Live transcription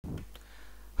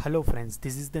Hello friends,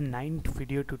 this is the ninth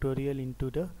video tutorial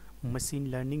into the machine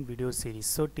learning video series.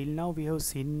 So till now we have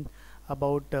seen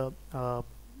about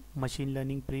machine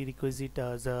learning prerequisite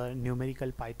as a numerical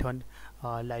Python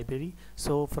library.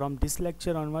 So from this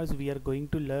lecture onwards we are going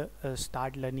to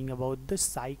start learning about the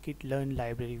scikit learn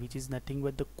library, which is nothing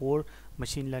but the core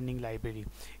machine learning library.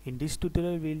 In this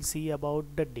tutorial we will see about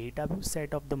the data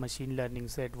set of the machine learning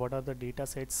set, what are the data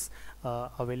sets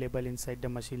available inside the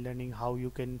machine learning, how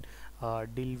you can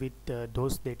deal with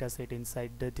those data set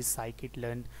inside this scikit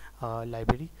learn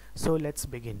library. So let's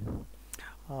begin.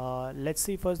 Let's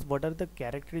see first what are the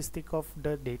characteristic of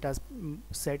the data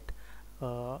set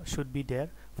should be there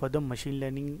for the machine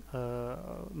learning,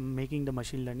 making the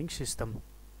machine learning system.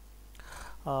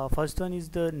 First one is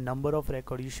the number of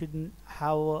record. You should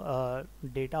have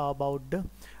data about the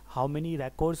how many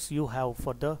records you have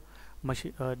for the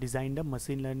design the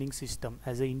machine learning system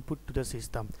as an input to the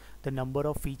system. The number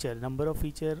of feature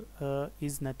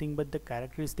is nothing but the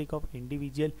characteristic of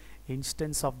individual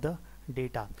instance of the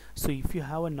data. So if you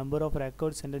have a number of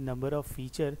records and a number of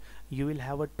feature, you will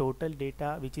have a total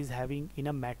data which is having in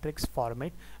a matrix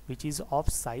format, which is of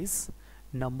size,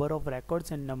 number of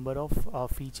records and number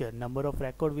of feature. Number of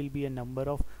record will be a number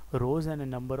of rows and a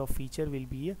number of feature will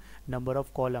be a number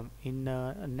of column. In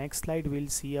next slide we'll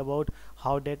see about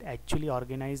how that actually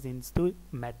organized into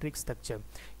matrix structure.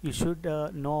 You should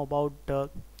know about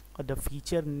the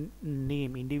feature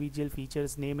name, individual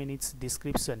features name and its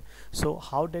description. So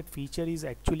how that feature is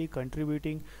actually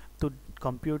contributing to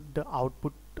compute the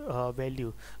output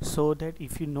value, so that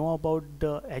if you know about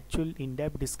the actual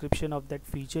in-depth description of that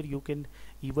feature, you can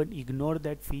even ignore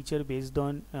that feature based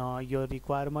on your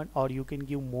requirement, or you can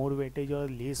give more weightage or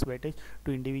less weightage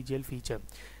to individual feature.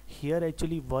 Here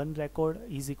actually one record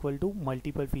is equal to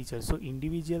multiple features, so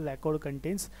individual record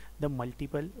contains the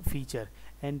multiple feature,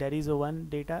 and there is a one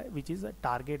data which is a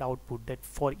target output, that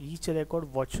for each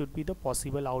record what should be the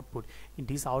possible output. In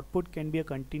this output can be a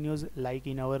continuous, like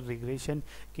in our regression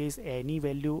case any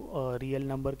value real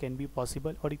number can be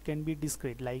possible, or it can be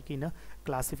discrete like in a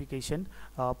classification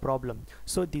problem.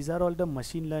 So these are all the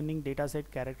machine learning dataset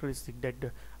characteristic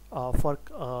that for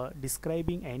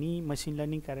describing any machine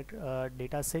learning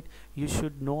data set, you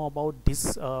should know about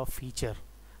this feature.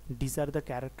 These are the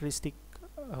characteristic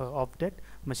of that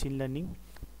machine learning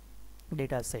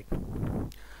data set.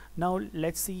 Now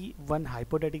let's see one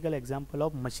hypothetical example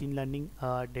of machine learning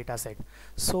data set.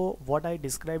 So what I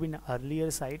described in earlier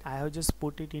slide, I have just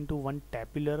put it into one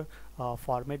tabular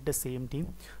format, the same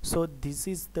thing. So this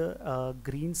is the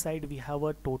green side, we have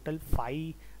a total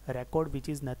 5 record, which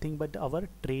is nothing but our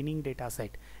training data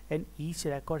set, and each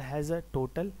record has a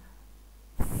total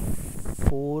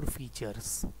 4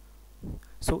 features.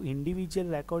 So individual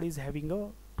record is having a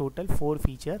total 4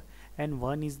 feature, and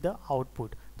one is the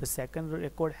output. The second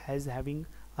record has having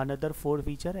another 4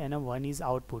 feature and a 1 is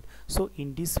output. So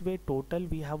in this way total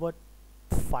we have a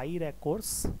 5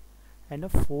 records and a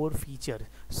 4 feature.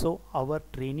 So our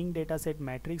training dataset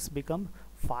matrix become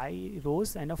 5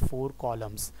 rows and a 4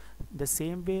 columns. The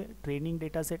same way training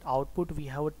dataset output, we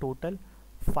have a total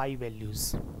 5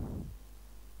 values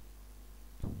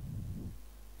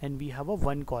and we have a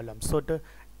 1 column. So the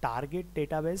target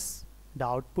database, the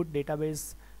output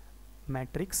database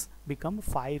matrix become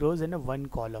 5 rows and a 1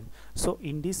 column. So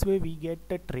in this way we get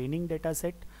the training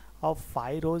dataset of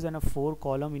 5 rows and a 4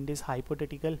 column in this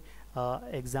hypothetical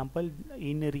example.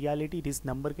 In reality this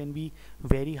number can be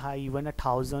very high, even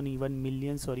 1,000, even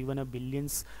millions, or even a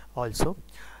billions also.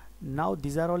 Now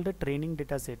these are all the training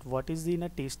dataset. What is in a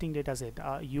testing dataset?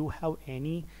 You have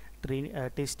any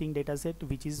testing dataset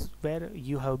which is where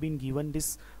you have been given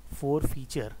this 4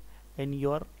 feature, and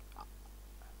your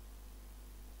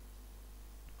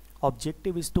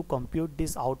objective is to compute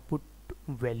this output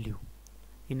value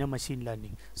in a machine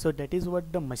learning. So that is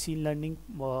what the machine learning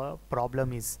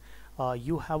problem is.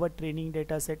 You have a training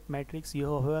data set matrix,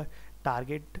 you have a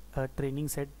target training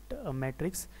set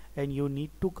matrix, and you need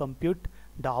to compute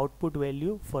the output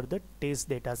value for the test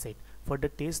data set. For the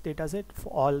test data set, for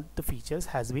all the features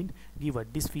has been given.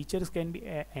 These features can be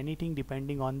anything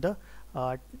depending on the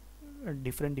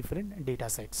different data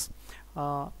sets.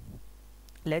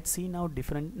 Let's see now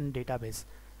different database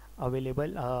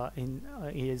available in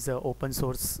is open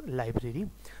source library.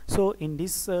 So in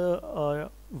this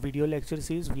video lecture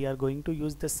series we are going to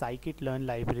use the scikit learn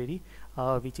library,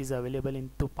 which is available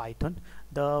into Python.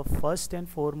 The first and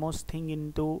foremost thing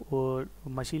into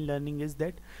machine learning is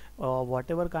that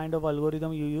whatever kind of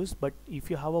algorithm you use, but if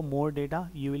you have a more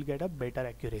data you will get a better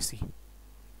accuracy.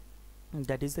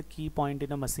 that is the key point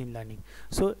in a machine learning.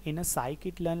 So in a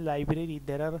scikit-learn library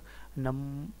there are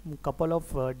couple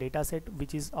of data set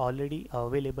which is already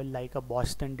available, like a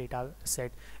Boston data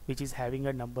set which is having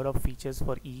a number of features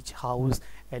for each house,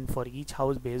 and for each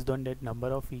house based on that number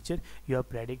of feature you are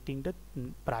predicting the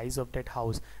price of that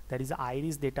house. That is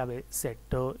iris database set.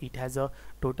 It has a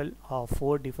total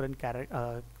four different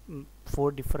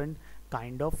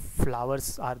kind of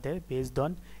flowers are there based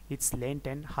on its length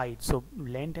and height. So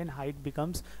length and height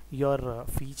becomes your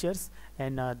features,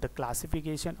 and the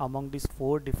classification among these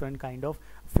four different kind of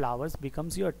flowers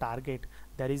becomes your target.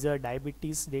 There is a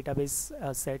diabetes database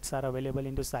sets are available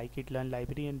in the scikit-learn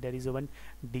library, and there is a one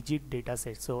digit data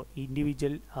set. So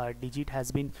individual digit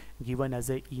has been given as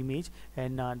a image,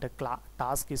 and the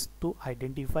task is to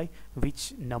identify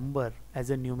which number as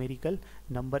a numerical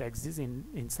number exists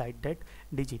inside that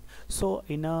digit. So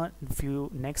in a few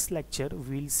next lecture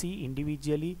we'll see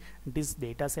individually this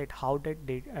data set, how that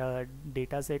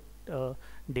data set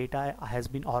data has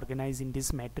been organized in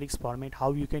this matrix format,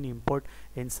 how you can import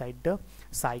inside the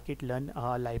scikit-learn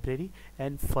library,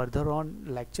 and further on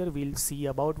lecture we'll see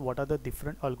about what are the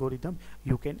different algorithm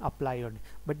you can apply on.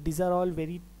 But these are all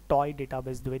very toy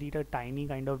database, very tiny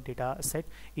kind of data set.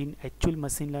 In actual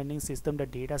machine learning system the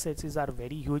data sets are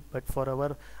very huge, but for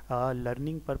our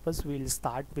learning purpose we'll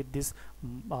start with this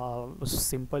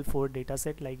simple four data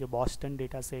set like a Boston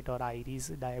data set or iris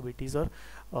diabetes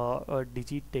or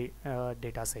digit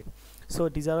data set. So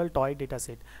these are all toy data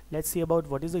set. Let's see about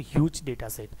what is a huge data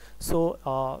set.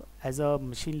 So as a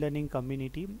machine learning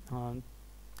community,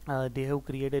 they have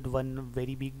created one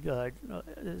very big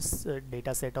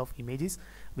data set of images,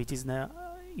 which is the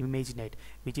imagenet,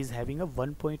 which is having a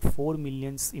 1.4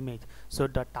 million image. So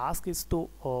the task is to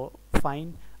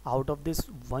find out of this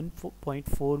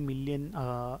 1.4 million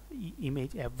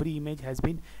image, every image has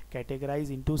been categorized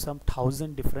into some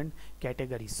 1000 different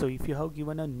categories. So if you have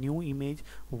given a new image,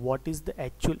 what is the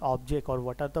actual object or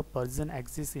what are the person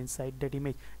exists inside that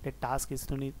image, the task is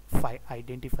to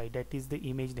identify. That is the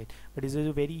ImageNet, but it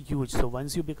is very huge. So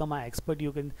once you become an expert,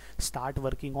 you can start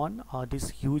working on this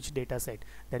huge data set.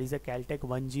 There is a Caltech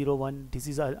 101. This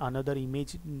is another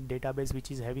image database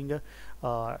which is having a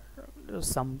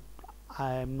some,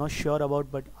 I'm not sure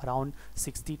about, but around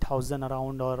 60,000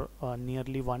 around, or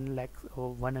nearly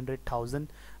 100,000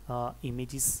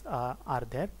 images are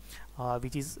there,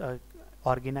 which is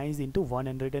organized into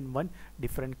 101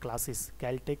 different classes.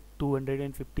 Caltech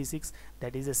 256,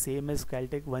 that is the same as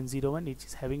Caltech 101, which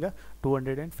is having a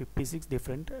 256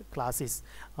 different classes.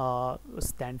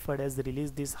 Stanford has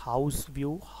released this house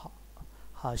view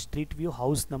street view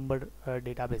house number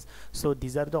database. So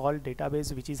these are the all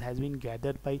database which has been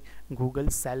gathered by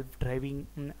Google self-driving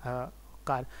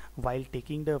car while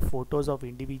taking the photos of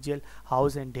individual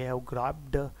house, and they have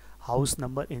grabbed the house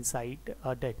number inside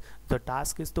that. The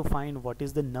task is to find what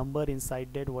is the number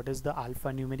inside that, what is the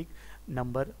alphanumeric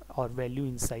number or value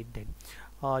inside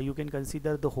that. You can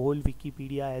consider the whole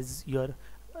Wikipedia as your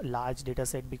large data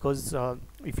set, because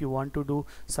if you want to do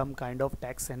some kind of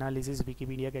text analysis,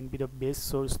 Wikipedia can be the best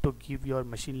source to give your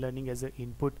machine learning as an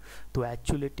input to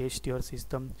actually test your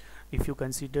system. If you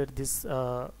consider this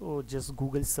just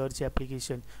Google search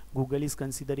application, Google is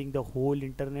considering the whole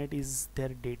internet is their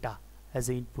data as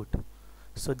an input.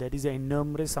 So there is an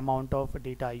enormous amount of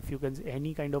data. If you can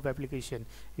any kind of application,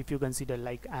 if you consider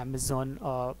like Amazon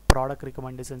product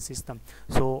recommendation system,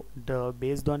 so the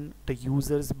based on the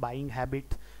users buying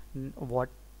habit, what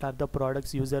are the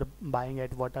products user buying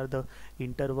at, what are the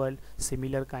interval,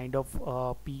 similar kind of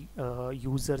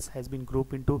users has been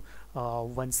grouped into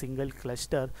one single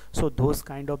cluster. So those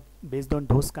kind of, based on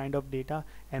those kind of data,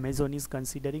 Amazon is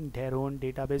considering their own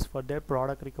database for their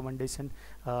product recommendation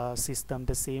system.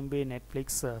 The same way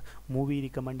Netflix movie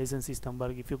recommendation system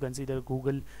work. If you consider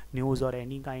Google News or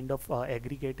any kind of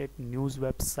aggregated news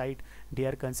website, they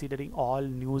are considering all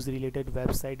news related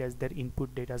website as their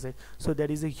input data set. So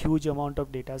there is a huge amount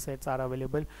of data sets are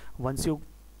available. Once you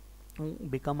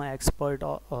become an expert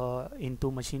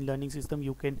into machine learning system,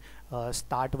 you can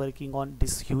start working on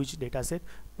this huge data set.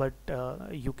 But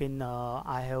you can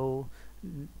I have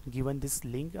given this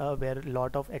link where a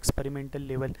lot of experimental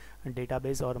level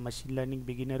database or machine learning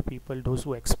beginner people, those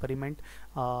who experiment,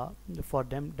 for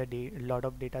them the lot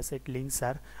of data set links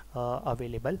are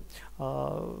available.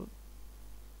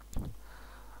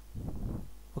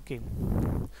 Okay,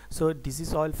 so this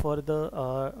is all for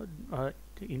the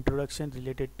introduction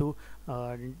related to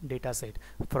dataset.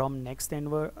 From next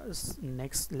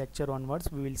lecture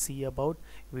onwards, we will see about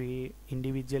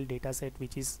individual dataset,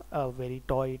 which is a very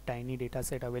tiny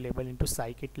dataset available into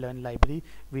scikit-learn library.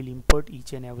 We'll import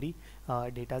each and every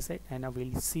dataset, and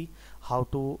we'll see how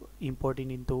to import it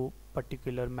into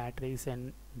particular matrix,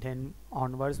 and then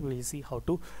onwards we will see how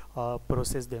to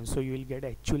process them. So you will get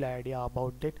actual idea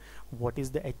about that, what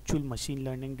is the actual machine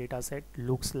learning dataset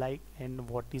looks like, and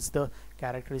what is the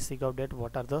characteristic of that,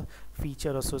 what are the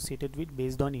feature associated with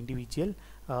based on individual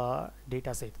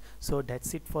dataset. So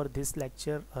that's it for this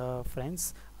lecture,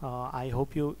 friends. I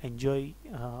hope you enjoy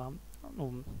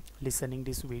listening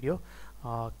this video.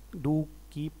 Do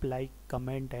keep like,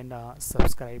 comment, and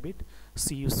subscribe it.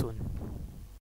 See you soon.